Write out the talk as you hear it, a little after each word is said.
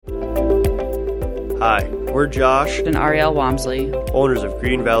Hi, we're Josh and Ariel Wamsley, owners of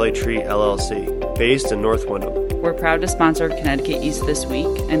Green Valley Tree LLC, based in North Windham. We're proud to sponsor Connecticut East This Week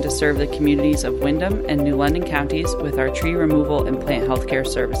and to serve the communities of Windham and New London counties with our tree removal and plant healthcare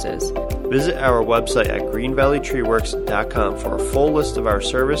services. Visit our website at greenvalleytreeworks.com for a full list of our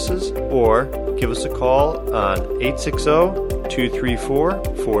services, or give us a call on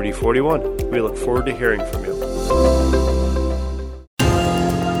 860-234-4041. We look forward to hearing from you.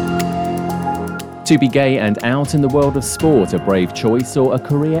 To be gay and out in the world of sport, a brave choice or a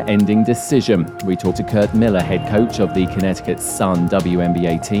career-ending decision? We talked to Kurt Miller, head coach of the Connecticut Sun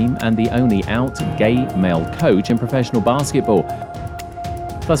WNBA team and the only out gay male coach in professional basketball.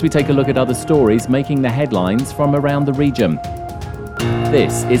 Plus, we take a look at other stories making the headlines from around the region.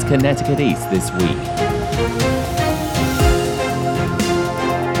 This is Connecticut East This Week.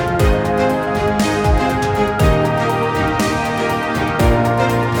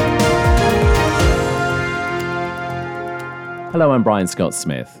 Hello, I'm Brian Scott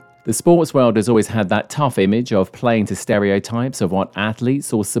Smith. The sports world has always had that tough image of playing to stereotypes of what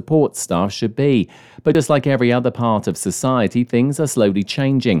athletes or support staff should be. But just like every other part of society, things are slowly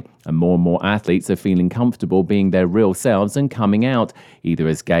changing, and more athletes are feeling comfortable being their real selves and coming out, either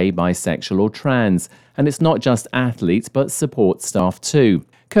as gay, bisexual or trans. And it's not just athletes, but support staff too.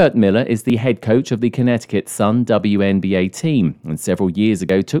 Kurt Miller is the head coach of the Connecticut Sun WNBA team, and several years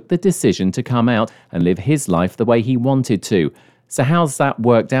ago took the decision to come out and live his life the way he wanted to. So how's that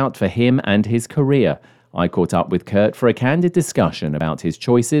worked out for him and his career? I caught up with Kurt for a candid discussion about his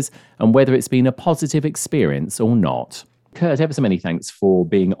choices and whether it's been a positive experience or not. Kurt, ever so many thanks for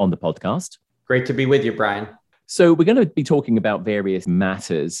being on the podcast. Great to be with you, Brian. So we're going to be talking about various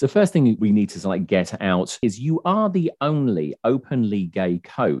matters. The first thing we need to get out is you are the only openly gay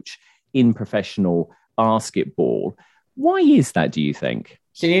coach in professional basketball. Why is that, do you think?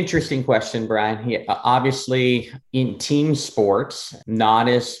 It's an interesting question, Brian. Obviously, in team sports, not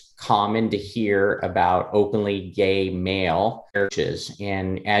as common to hear about openly gay male coaches.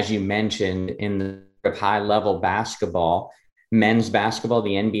 And as you mentioned, in the high-level basketball, men's basketball,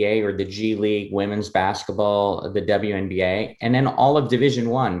 the NBA or the G League, women's basketball, the WNBA, and then all of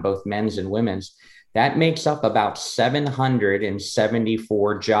Division I, both men's and women's, that makes up about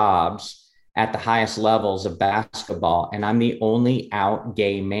 774 jobs at the highest levels of basketball. And I'm the only out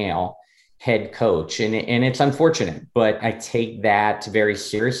gay male head coach. And it's unfortunate, but I take that very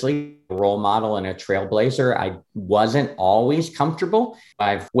seriously. A role model and a trailblazer. I wasn't always comfortable.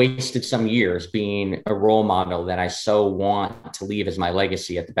 I've wasted some years being a role model that I so want to leave as my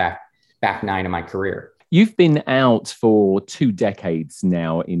legacy at the back nine of my career. You've been out for 2 decades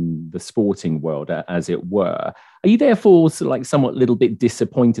now in the sporting world, as it were. Are you therefore somewhat little bit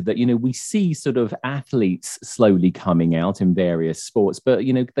disappointed that, we see sort of athletes slowly coming out in various sports, but,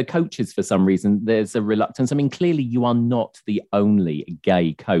 the coaches, for some reason, there's a reluctance. I mean, clearly you are not the only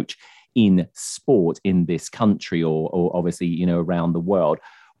gay coach in sport in this country or obviously, around the world.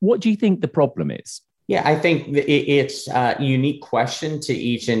 What do you think the problem is? Yeah, I think it's a unique question to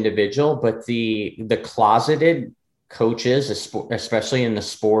each individual, but the closeted coaches, especially in the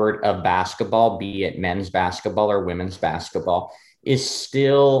sport of basketball, be it men's basketball or women's basketball, is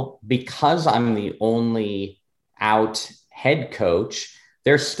still, because I'm the only out head coach,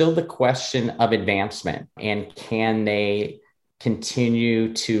 there's still the question of advancement and can they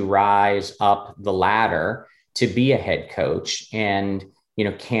continue to rise up the ladder to be a head coach, and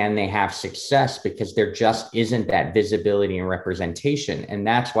can they have success, because there just isn't that visibility and representation. And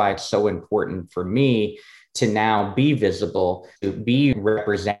that's why it's so important for me to now be visible, to be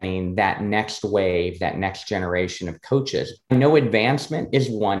representing that next wave, that next generation of coaches. I know advancement is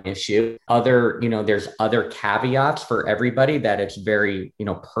one issue. There's other caveats for everybody that it's very,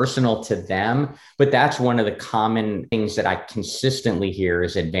 personal to them. But that's one of the common things that I consistently hear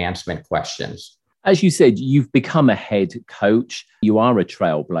is advancement questions. As you said, you've become a head coach. You are a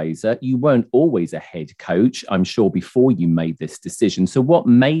trailblazer. You weren't always a head coach, I'm sure, before you made this decision. So what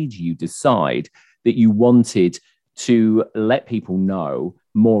made you decide that you wanted to let people know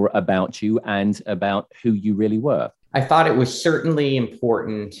more about you and about who you really were? I thought it was certainly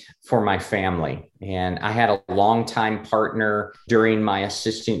important for my family. And I had a longtime partner during my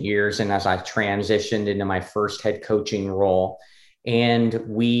assistant years and as I transitioned into my first head coaching role. And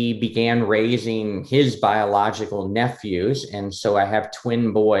we began raising his biological nephews. And so I have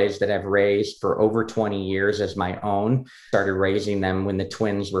twin boys that I've raised for over 20 years as my own. Started raising them when the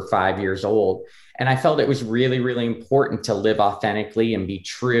twins were 5 years old. And I felt it was really, really important to live authentically and be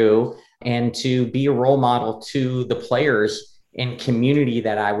true and to be a role model to the players and community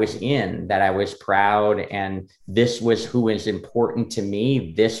that I was in, that I was proud. And this was who was important to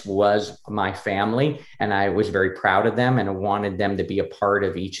me. This was my family. And I was very proud of them and I wanted them to be a part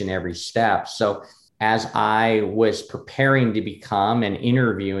of each and every step. So as I was preparing to become and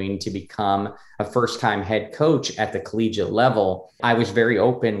interviewing to become a first-time head coach at the collegiate level, I was very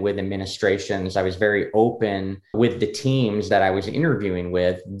open with administrations. I was very open with the teams that I was interviewing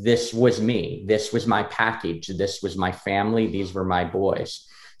with. This was me. This was my package. This was my family. These were my boys.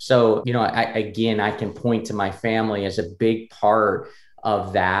 So, I can point to my family as a big part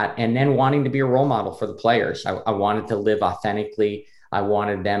of that. And then wanting to be a role model for the players. I wanted to live authentically. I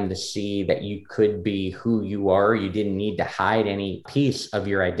wanted them to see that you could be who you are. You didn't need to hide any piece of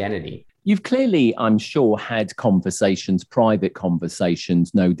your identity. You've clearly, I'm sure, had conversations, private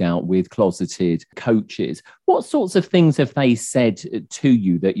conversations, no doubt, with closeted coaches. What sorts of things have they said to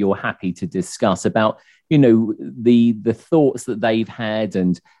you that you're happy to discuss about, the thoughts that they've had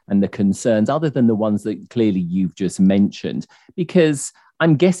and the concerns, other than the ones that clearly you've just mentioned? Because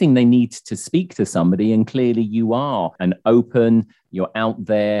I'm guessing they need to speak to somebody, and clearly you are you're out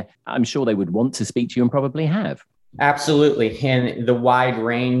there. I'm sure they would want to speak to you and probably have. Absolutely. And the wide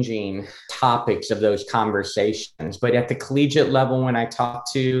ranging topics of those conversations. But at the collegiate level, when I talk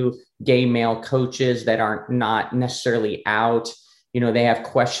to gay male coaches that are not necessarily out, they have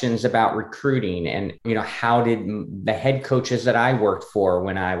questions about recruiting and, how did the head coaches that I worked for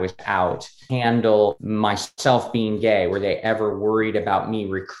when I was out handle myself being gay? Were they ever worried about me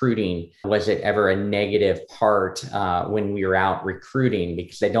recruiting? Was it ever a negative part when we were out recruiting?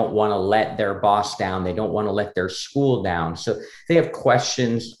 Because they don't want to let their boss down. They don't want to let their school down. So they have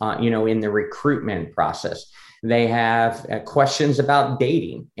questions, in the recruitment process. They have questions about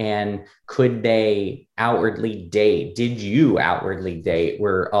dating and could they outwardly date? Did you outwardly date?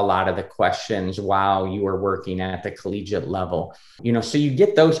 Were a lot of the questions while you were working at the collegiate level. So you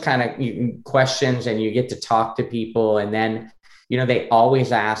get those kind of questions and you get to talk to people. And then, they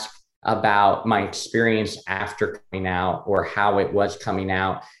always ask about my experience after coming out or how it was coming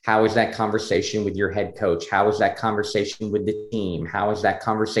out. How was that conversation with your head coach? How was that conversation with the team? How was that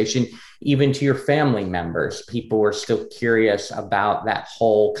conversation even to your family members? People were still curious about that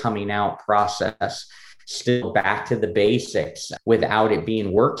whole coming out process. Still back to the basics without it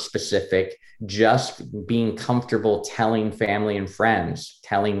being work specific, just being comfortable telling family and friends,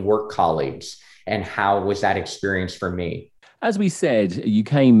 telling work colleagues, and how was that experience for me? As we said, you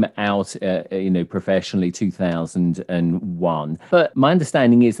came out, professionally 2001. But my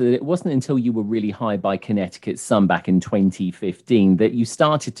understanding is that it wasn't until you were really hired by Connecticut Sun back in 2015 that you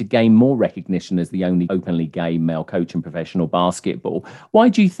started to gain more recognition as the only openly gay male coach in professional basketball. Why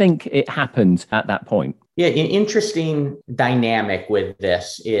do you think it happened at that point? Yeah, an interesting dynamic with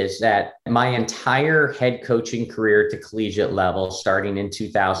this is that my entire head coaching career to collegiate level, starting in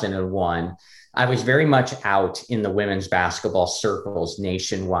 2001, I was very much out in the women's basketball circles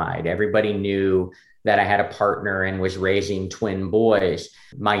nationwide. Everybody knew that I had a partner and was raising twin boys.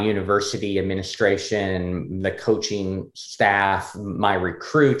 My university administration, the coaching staff, my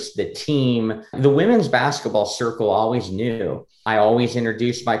recruits, the team, the women's basketball circle always knew. I always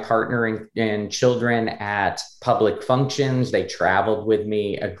introduced my partner and children at public functions. They traveled with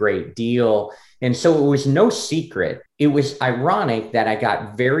me a great deal. And so it was no secret. It was ironic that I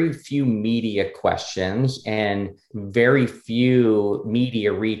got very few media questions and very few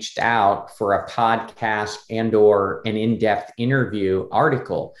media reached out for a podcast and or an in-depth interview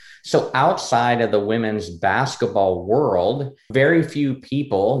article. So outside of the women's basketball world, very few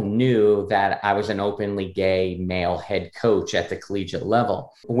people knew that I was an openly gay male head coach at the collegiate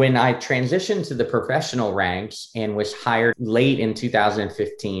level. When I transitioned to the professional ranks and was hired late in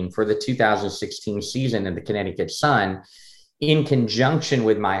 2015 for the 2016 season in the Connecticut Sun, in conjunction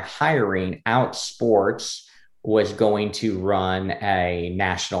with my hiring, Outsports was going to run a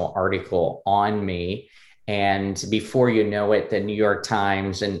national article on me. And before you know it, the New York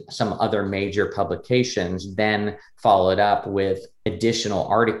Times and some other major publications then followed up with additional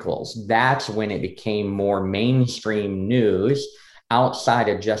articles. That's when it became more mainstream news outside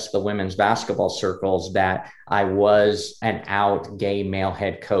of just the women's basketball circles that I was an out gay male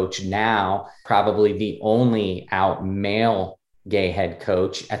head coach, now probably the only out male gay head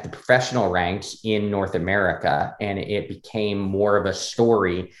coach at the professional ranks in North America. And it became more of a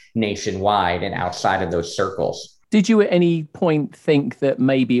story nationwide and outside of those circles. Did you at any point think that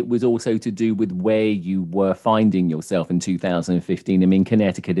maybe it was also to do with where you were finding yourself in 2015? I mean,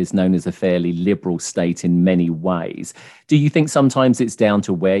 Connecticut is known as a fairly liberal state in many ways. Do you think sometimes it's down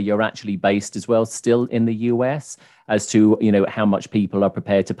to where you're actually based as well, still in the US, as to, how much people are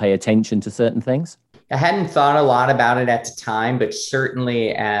prepared to pay attention to certain things? I hadn't thought a lot about it at the time, but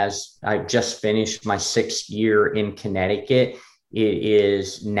certainly as I just finished my 6th year in Connecticut, it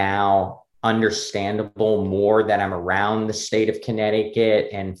is now understandable more that I'm around the state of Connecticut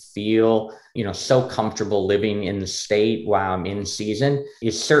and feel, so comfortable living in the state while I'm in season.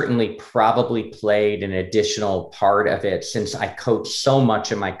 It certainly probably played an additional part of it since I coached so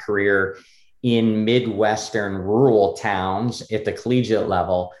much of my career in Midwestern rural towns at the collegiate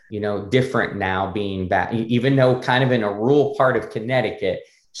level, different now being back, even though kind of in a rural part of Connecticut,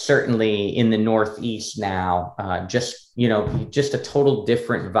 certainly in the Northeast now, just a total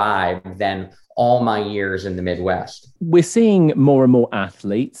different vibe than all my years in the Midwest. We're seeing more and more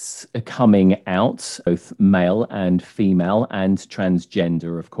athletes coming out, both male and female and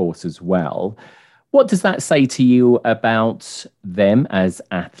transgender, of course, as well. What does that say to you about them as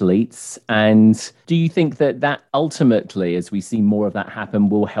athletes? And do you think that ultimately, as we see more of that happen,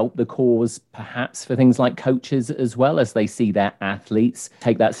 will help the cause perhaps for things like coaches as well as they see their athletes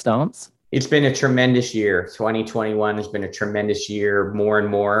take that stance? It's been a tremendous year. 2021 has been a tremendous year. More and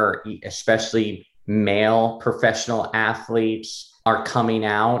more, especially male professional athletes are coming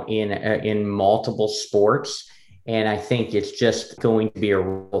out in multiple sports. And I think it's just going to be a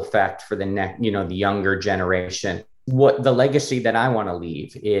ripple effect for the the younger generation. What the legacy that I want to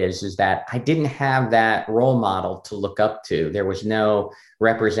leave is that I didn't have that role model to look up to. There was no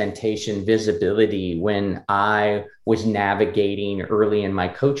representation, visibility when I was navigating early in my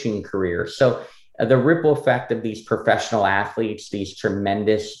coaching career. So the ripple effect of these professional athletes, these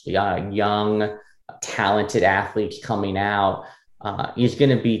tremendous young, talented athletes coming out, is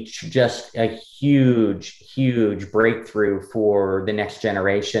going to be just a huge breakthrough for the next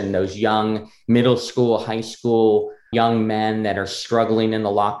generation. Those young middle school, high school, young men that are struggling in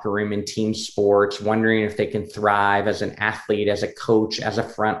the locker room in team sports, wondering if they can thrive as an athlete, as a coach, as a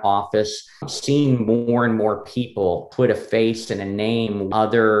front office. Seeing more and more people put a face and a name,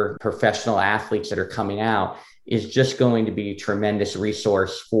 other professional athletes that are coming out, is just going to be a tremendous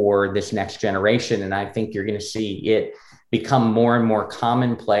resource for this next generation. And I think you're going to see it become more and more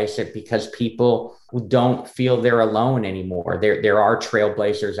commonplace because people don't feel they're alone anymore. There are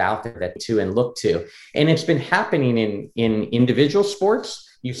trailblazers out there that to and look to. And it's been happening in individual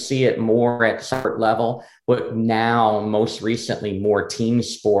sports. You see it more at sport level, but now most recently more team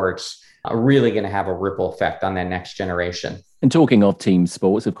sports are really going to have a ripple effect on that next generation. And talking of team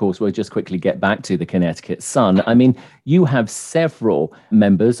sports, of course, we'll just quickly get back to the Connecticut Sun. I mean, you have several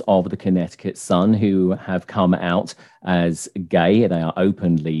members of the Connecticut Sun who have come out as gay. They are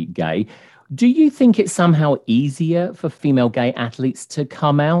openly gay. Do you think it's somehow easier for female gay athletes to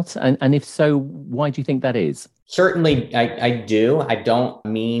come out? And if so, why do you think that is? Certainly, I do. I don't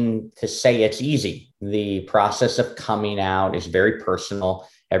mean to say it's easy. The process of coming out is very personal.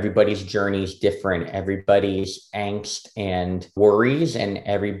 Everybody's journey is different. Everybody's angst and worries and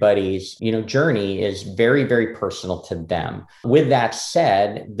everybody's, journey is very, very personal to them. With that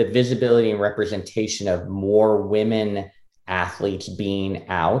said, the visibility and representation of more women athletes being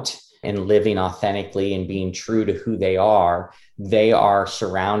out and living authentically and being true to who they are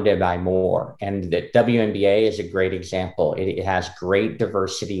surrounded by more. And the WNBA is a great example. It has great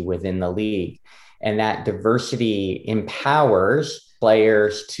diversity within the league. And that diversity empowers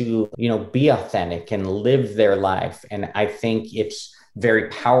players to, be authentic and live their life. And I think it's very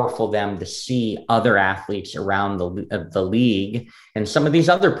powerful them to see other athletes around the league and some of these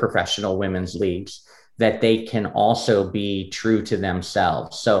other professional women's leagues that they can also be true to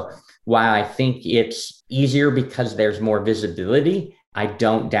themselves. So while I think it's easier because there's more visibility, I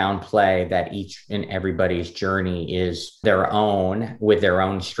don't downplay that each and everybody's journey is their own with their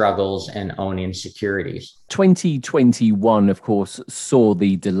own struggles and own insecurities. 2021, of course, saw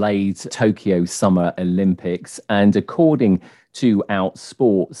the delayed Tokyo Summer Olympics. And according to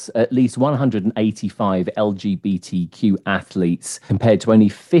Outsports, at least 185 LGBTQ athletes compared to only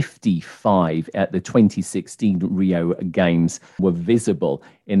 55 at the 2016 Rio Games were visible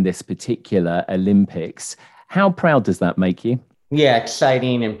in this particular Olympics. How proud does that make you? Yeah,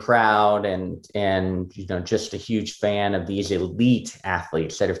 exciting and proud and just a huge fan of these elite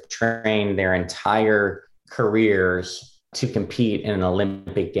athletes that have trained their entire careers to compete in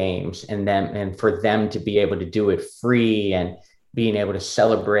Olympic Games and for them to be able to do it free and being able to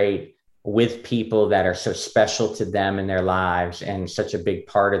celebrate with people that are so special to them in their lives and such a big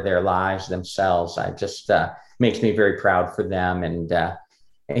part of their lives themselves. I just makes me very proud for them. And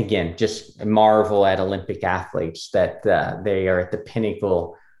again, just marvel at Olympic athletes that they are at the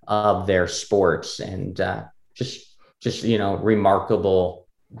pinnacle of their sports and just remarkable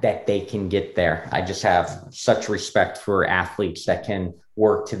that they can get there. I just have such respect for athletes that can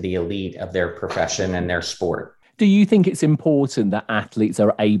work to the elite of their profession and their sport. Do you think it's important that athletes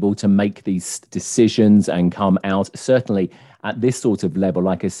are able to make these decisions and come out? Certainly at this sort of level,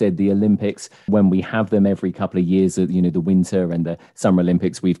 like I said, the Olympics, when we have them every couple of years, the Winter and the Summer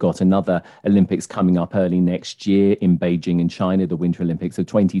Olympics, we've got another Olympics coming up early next year in Beijing in China, the Winter Olympics of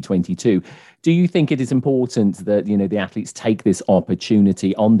 2022. Do you think it is important that, the athletes take this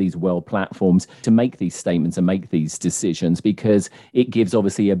opportunity on these world platforms to make these statements and make these decisions, because it gives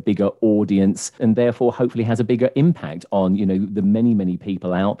obviously a bigger audience and therefore hopefully has a bigger impact on, the many, many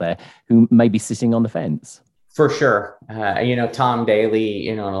people out there who may be sitting on the fence? For sure. Tom Daley,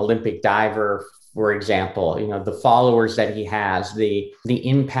 an Olympic diver, for example, the followers that he has, the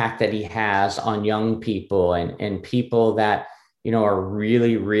impact that he has on young people and people that, are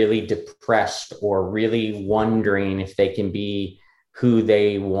really, really depressed or really wondering if they can be who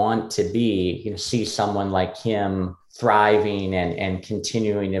they want to be, see someone like him thriving and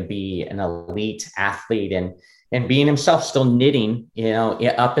continuing to be an elite athlete and being himself, still knitting,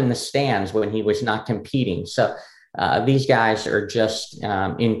 up in the stands when he was not competing. So these guys are just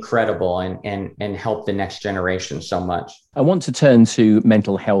incredible and help the next generation so much. I want to turn to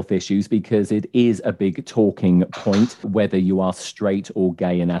mental health issues because it is a big talking point, whether you are straight or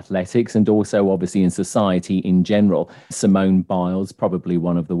gay in athletics, and also obviously in society in general. Simone Biles, probably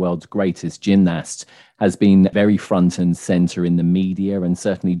one of the world's greatest gymnasts, has been very front and center in the media, and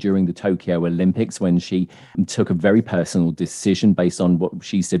certainly during the Tokyo Olympics when she took a very personal decision based on what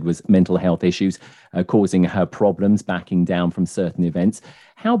she said was mental health issues causing her problems, backing down from certain events.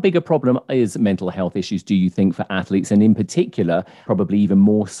 How big a problem is mental health issues, do you think, for athletes, and in particular, probably even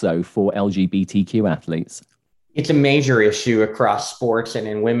more so for LGBTQ athletes? It's a major issue across sports, and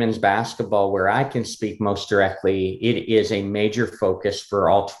in women's basketball, where I can speak most directly, it is a major focus for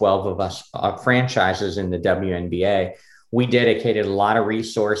all 12 of us franchises in the WNBA. We dedicated a lot of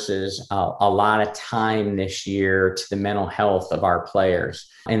resources, a lot of time this year to the mental health of our players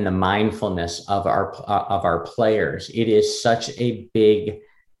and the mindfulness of our players. It is such a big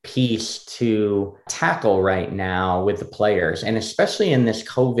piece to tackle right now with the players, and especially in this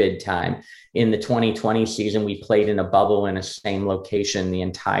COVID time. In the 2020 season, we played in a bubble in a same location the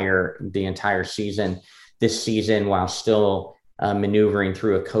entire season. This season, while still maneuvering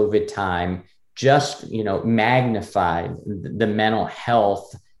through a COVID time, just magnified the mental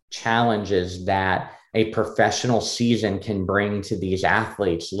health challenges that a professional season can bring to these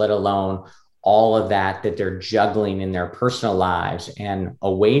athletes, let alone all of that they're juggling in their personal lives and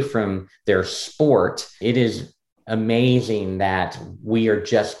away from their sport. It is amazing that we are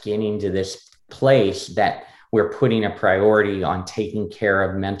just getting to this place that we're putting a priority on taking care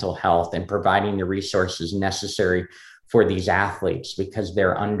of mental health and providing the resources necessary for these athletes, because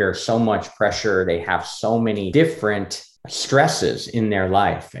they're under so much pressure. They have so many different stresses in their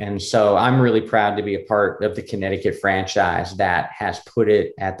life. And so I'm really proud to be a part of the Connecticut franchise that has put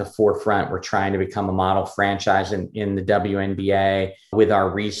it at the forefront. We're trying to become a model franchise in the WNBA with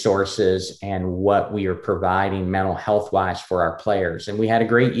our resources and what we are providing mental health wise for our players. And we had a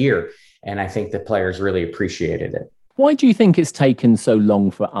great year, and I think the players really appreciated it. Why do you think it's taken so long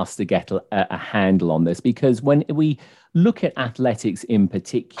for us to get a handle on this? Because when we look at athletics in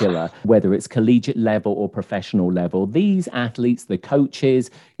particular, whether it's collegiate level or professional level, these athletes, the coaches,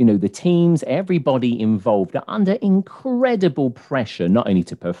 the teams, everybody involved are under incredible pressure, not only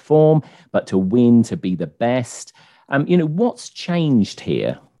to perform, but to win, to be the best. What's changed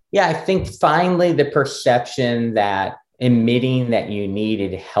here? Yeah, I think finally the perception that admitting that you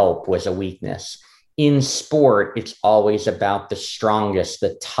needed help was a weakness. In sport, it's always about the strongest,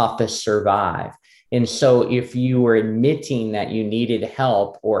 the toughest survive. And so if you were admitting that you needed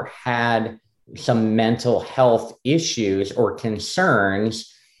help or had some mental health issues or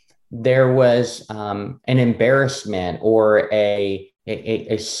concerns, there was an embarrassment or a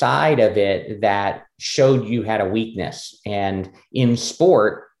side of it that showed you had a weakness. And in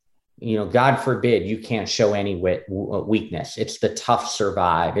sport, God forbid you can't show any weakness. It's the tough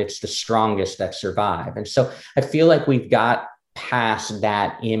survive. It's the strongest that survive. And so I feel like we've got past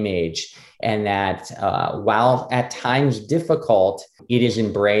that image, and that while at times difficult, it is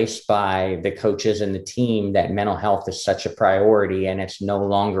embraced by the coaches and the team that mental health is such a priority, and it's no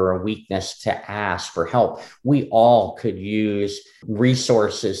longer a weakness to ask for help. We all could use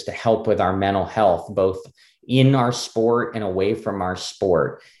resources to help with our mental health, both in our sport and away from our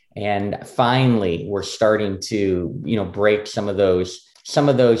sport. And finally, we're starting to, break some of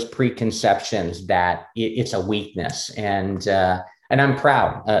those preconceptions that it's a weakness. And I'm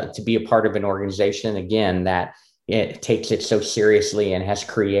proud to be a part of an organization, again, that, it takes it so seriously and has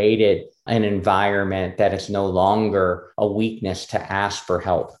created an environment that it's no longer a weakness to ask for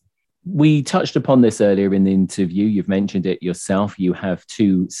help. We touched upon this earlier in the interview. You've mentioned it yourself. You have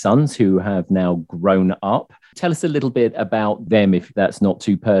 2 sons who have now grown up. Tell us a little bit about them, if that's not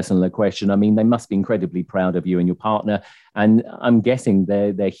too personal a question. I mean, they must be incredibly proud of you and your partner. And I'm guessing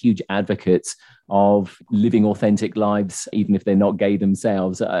they're huge advocates of living authentic lives, even if they're not gay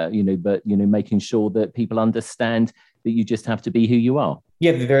themselves, but making sure that people understand that you just have to be who you are.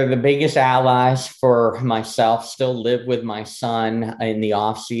 Yeah, they're the biggest allies for myself. Still live with my son in the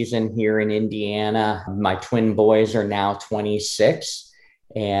off season here in Indiana. My twin boys are now 26,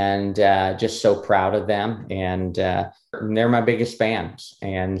 and just so proud of them. And they're my biggest fans.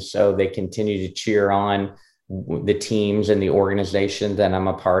 And so they continue to cheer on the teams and the organization that I'm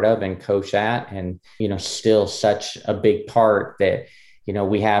a part of and coach at. And, still such a big part that,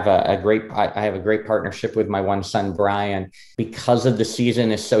 we have I have a great partnership with my one son, Brian. Because of the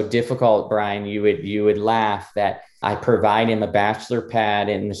season is so difficult, Brian, you would laugh that I provide him a bachelor pad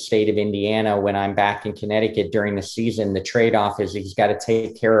in the state of Indiana when I'm back in Connecticut during the season. The trade-off is he's got to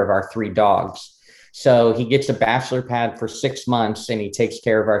take care of our 3 dogs. So he gets a bachelor pad for 6 months and he takes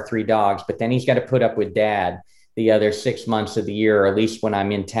care of our 3 dogs, but then he's got to put up with dad the other 6 months of the year, or at least when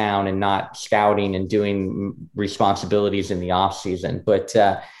I'm in town and not scouting and doing responsibilities in the off season. But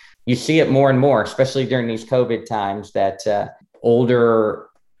you see it more and more, especially during these COVID times, that older,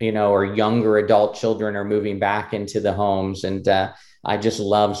 or younger adult children are moving back into the homes. And I just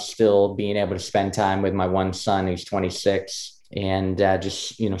love still being able to spend time with my one son, who's 26, and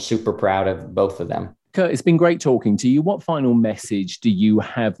just, super proud of both of them. Kurt, it's been great talking to you. What final message do you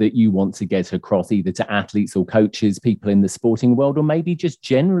have that you want to get across, either to athletes or coaches, people in the sporting world, or maybe just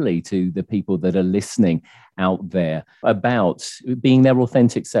generally to the people that are listening out there about being their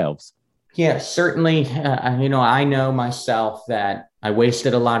authentic selves? Yeah, certainly. I know myself that I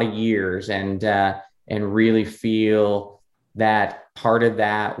wasted a lot of years and really feel that part of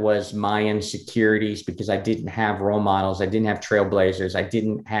that was my insecurities because I didn't have role models. I didn't have trailblazers. I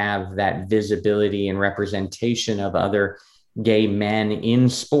didn't have that visibility and representation of other gay men in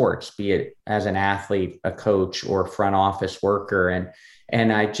sports, be it as an athlete, a coach, or front office worker.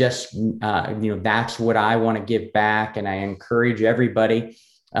 And I just, that's what I want to give back. And I encourage everybody,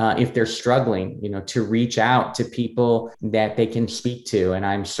 if they're struggling, to reach out to people that they can speak to. And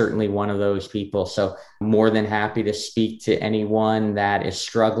I'm certainly one of those people. So more than happy to speak to anyone that is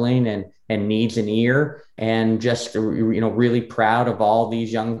struggling and needs an ear, and just, really proud of all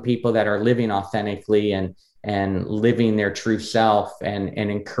these young people that are living authentically and living their true self, and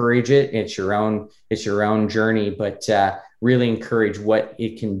encourage it. It's your own journey, but really encourage what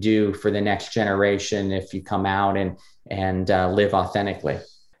it can do for the next generation if you come out and live authentically.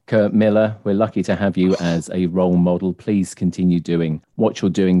 Kurt Miller, we're lucky to have you as a role model. Please continue doing what you're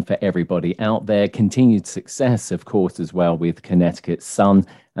doing for everybody out there. Continued success, of course, as well with Connecticut Sun.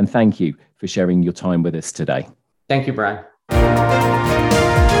 And thank you for sharing your time with us today. Thank you, Brian.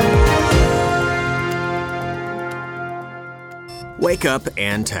 Wake up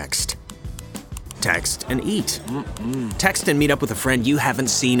and text. Text and eat. Text and meet up with a friend you haven't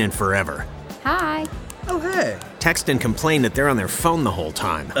seen in forever. Hi. Oh, hey. Text and complain that they're on their phone the whole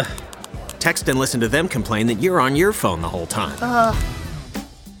time. Text and listen to them complain that you're on your phone the whole time.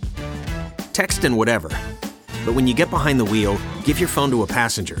 Text and whatever. But when you get behind the wheel, give your phone to a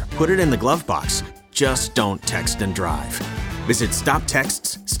passenger. Put it in the glove box. Just don't text and drive. Visit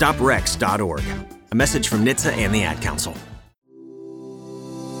StopTextsStopWrecks.org. A message from NHTSA and the Ad Council.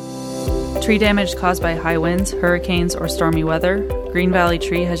 Tree damage caused by high winds, hurricanes, or stormy weather? Green Valley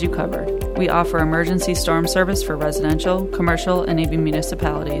Tree has you covered. We offer emergency storm service for residential, commercial, and even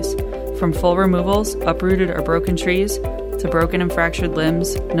municipalities. From full removals, uprooted or broken trees, to broken and fractured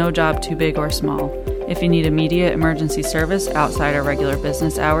limbs, no job too big or small. If you need immediate emergency service outside our regular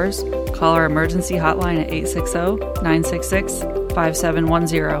business hours, call our emergency hotline at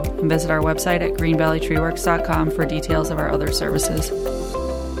 860-966-5710 and visit our website at greenvalleytreeworks.com for details of our other services.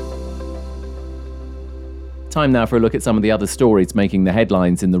 Time now for a look at some of the other stories making the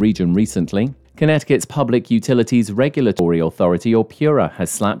headlines in the region recently. Connecticut's Public Utilities Regulatory Authority, or PURA, has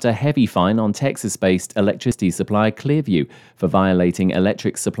slapped a heavy fine on Texas-based electricity supplier Clearview for violating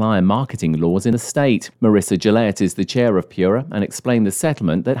electric supply and marketing laws in the state. Marissa Gillette is the chair of PURA and explained the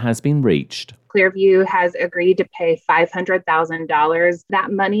settlement that has been reached. Clearview has agreed to pay $500,000.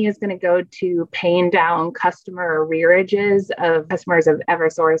 That money is going to go to paying down customer arrearages of customers of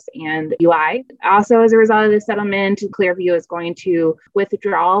Eversource and UI. Also, as a result of the settlement, Clearview is going to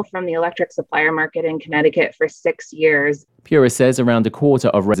withdraw from the electric supplier market in Connecticut for 6 years. Pura says around a quarter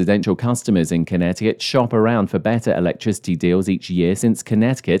of residential customers in Connecticut shop around for better electricity deals each year since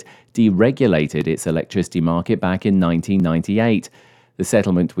Connecticut deregulated its electricity market back in 1998. The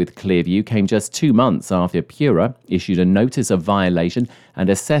settlement with Clearview came just 2 months after Pura issued a notice of violation and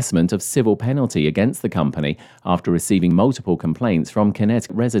assessment of civil penalty against the company after receiving multiple complaints from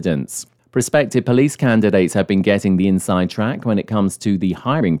Connecticut residents. Prospective police candidates have been getting the inside track when it comes to the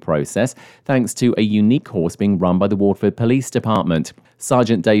hiring process, thanks to a unique course being run by the Waterford Police Department.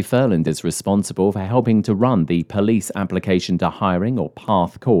 Sergeant Dave Furland is responsible for helping to run the police application to hiring or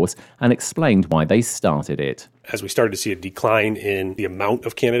PATH course and explained why they started it. As we started to see a decline in the amount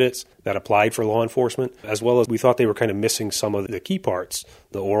of candidates that applied for law enforcement, as well as we thought they were kind of missing some of the key parts,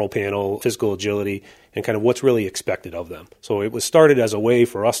 the oral panel, physical agility, and kind of what's really expected of them. So it was started as a way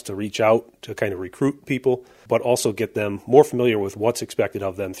for us to reach out to kind of recruit people, but also get them more familiar with what's expected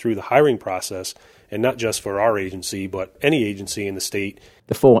of them through the hiring process, and not just for our agency, but any agency in the state.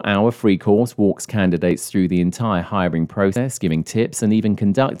 The 4-hour free course walks candidates through the entire hiring process, giving tips and even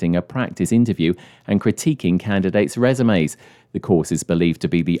conducting a practice interview and critiquing candidates' resumes. The course is believed to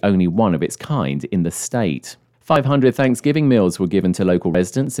be the only one of its kind in the state. 500 Thanksgiving meals were given to local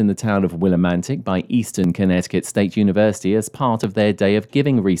residents in the town of Willimantic by Eastern Connecticut State University as part of their Day of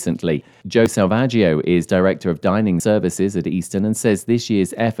Giving recently. Joe Salvaggio is Director of Dining Services at Eastern and says this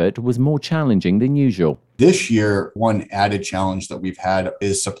year's effort was more challenging than usual. This year, one added challenge that we've had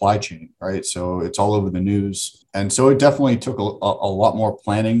is supply chain, right? So it's all over the news. And so it definitely took a lot more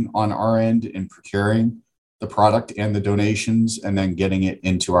planning on our end in procuring the product and the donations and then getting it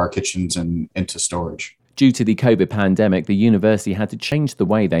into our kitchens and into storage. Due to the COVID pandemic, the university had to change the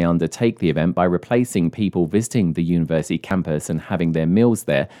way they undertake the event by replacing people visiting the university campus and having their meals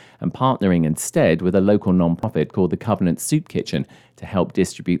there and partnering instead with a local nonprofit called the Covenant Soup Kitchen to help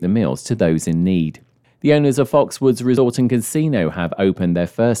distribute the meals to those in need. The owners of Foxwoods Resort and Casino have opened their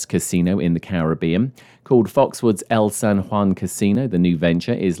first casino in the Caribbean. Called Foxwoods El San Juan Casino, the new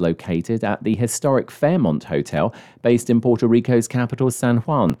venture is located at the historic Fairmont Hotel, based in Puerto Rico's capital, San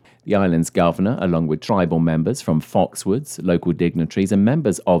Juan. The island's governor, along with tribal members from Foxwoods, local dignitaries and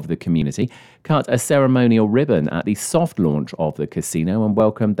members of the community, cut a ceremonial ribbon at the soft launch of the casino and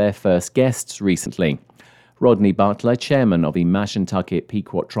welcomed their first guests recently. Rodney Butler, chairman of the Mashantucket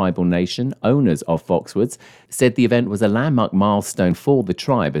Pequot Tribal Nation, owners of Foxwoods, said the event was a landmark milestone for the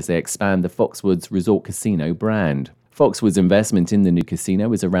tribe as they expand the Foxwoods Resort Casino brand. Foxwoods' investment in the new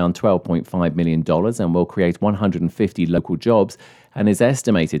casino is around $12.5 million and will create 150 local jobs and is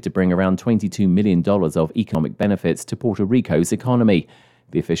estimated to bring around $22 million of economic benefits to Puerto Rico's economy.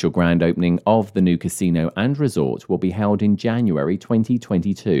 The official grand opening of the new casino and resort will be held in January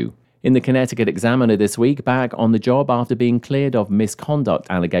 2022. In the Connecticut Examiner this week, back on the job after being cleared of misconduct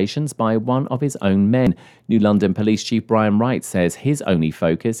allegations by one of his own men. New London Police Chief Brian Wright says his only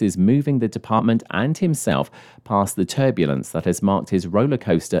focus is moving the department and himself past the turbulence that has marked his roller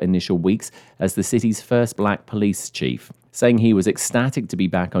coaster initial weeks as the city's first black police chief. Saying he was ecstatic to be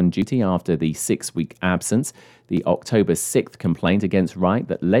back on duty after the 6-week absence, the October 6th complaint against Wright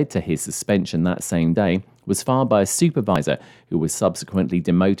that led to his suspension that same day was filed by a supervisor who was subsequently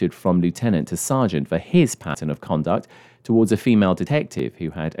demoted from lieutenant to sergeant for his pattern of conduct towards a female detective who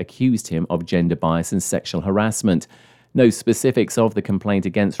had accused him of gender bias and sexual harassment. No specifics of the complaint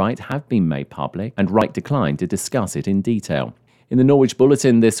against Wright have been made public, and Wright declined to discuss it in detail. In the Norwich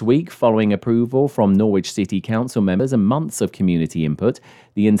Bulletin this week, following approval from Norwich City Council members and months of community input,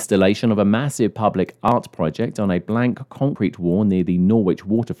 the installation of a massive public art project on a blank concrete wall near the Norwich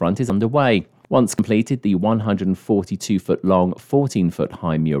waterfront is underway. Once completed, the 142-foot-long,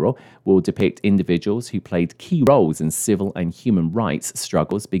 14-foot-high mural will depict individuals who played key roles in civil and human rights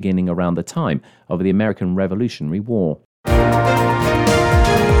struggles beginning around the time of the American Revolutionary War.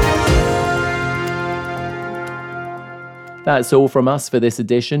 That's all from us for this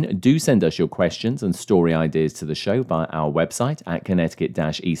edition. Do send us your questions and story ideas to the show via our website at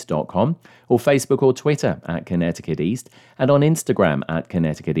connecticut-east.com or Facebook or Twitter at Connecticut East and on Instagram at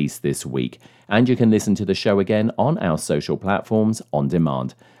Connecticut East This Week. And you can listen to the show again on our social platforms on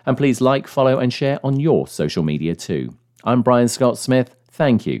demand. And please like, follow and share on your social media too. I'm Brian Scott Smith.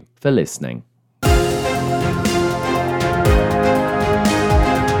 Thank you for listening.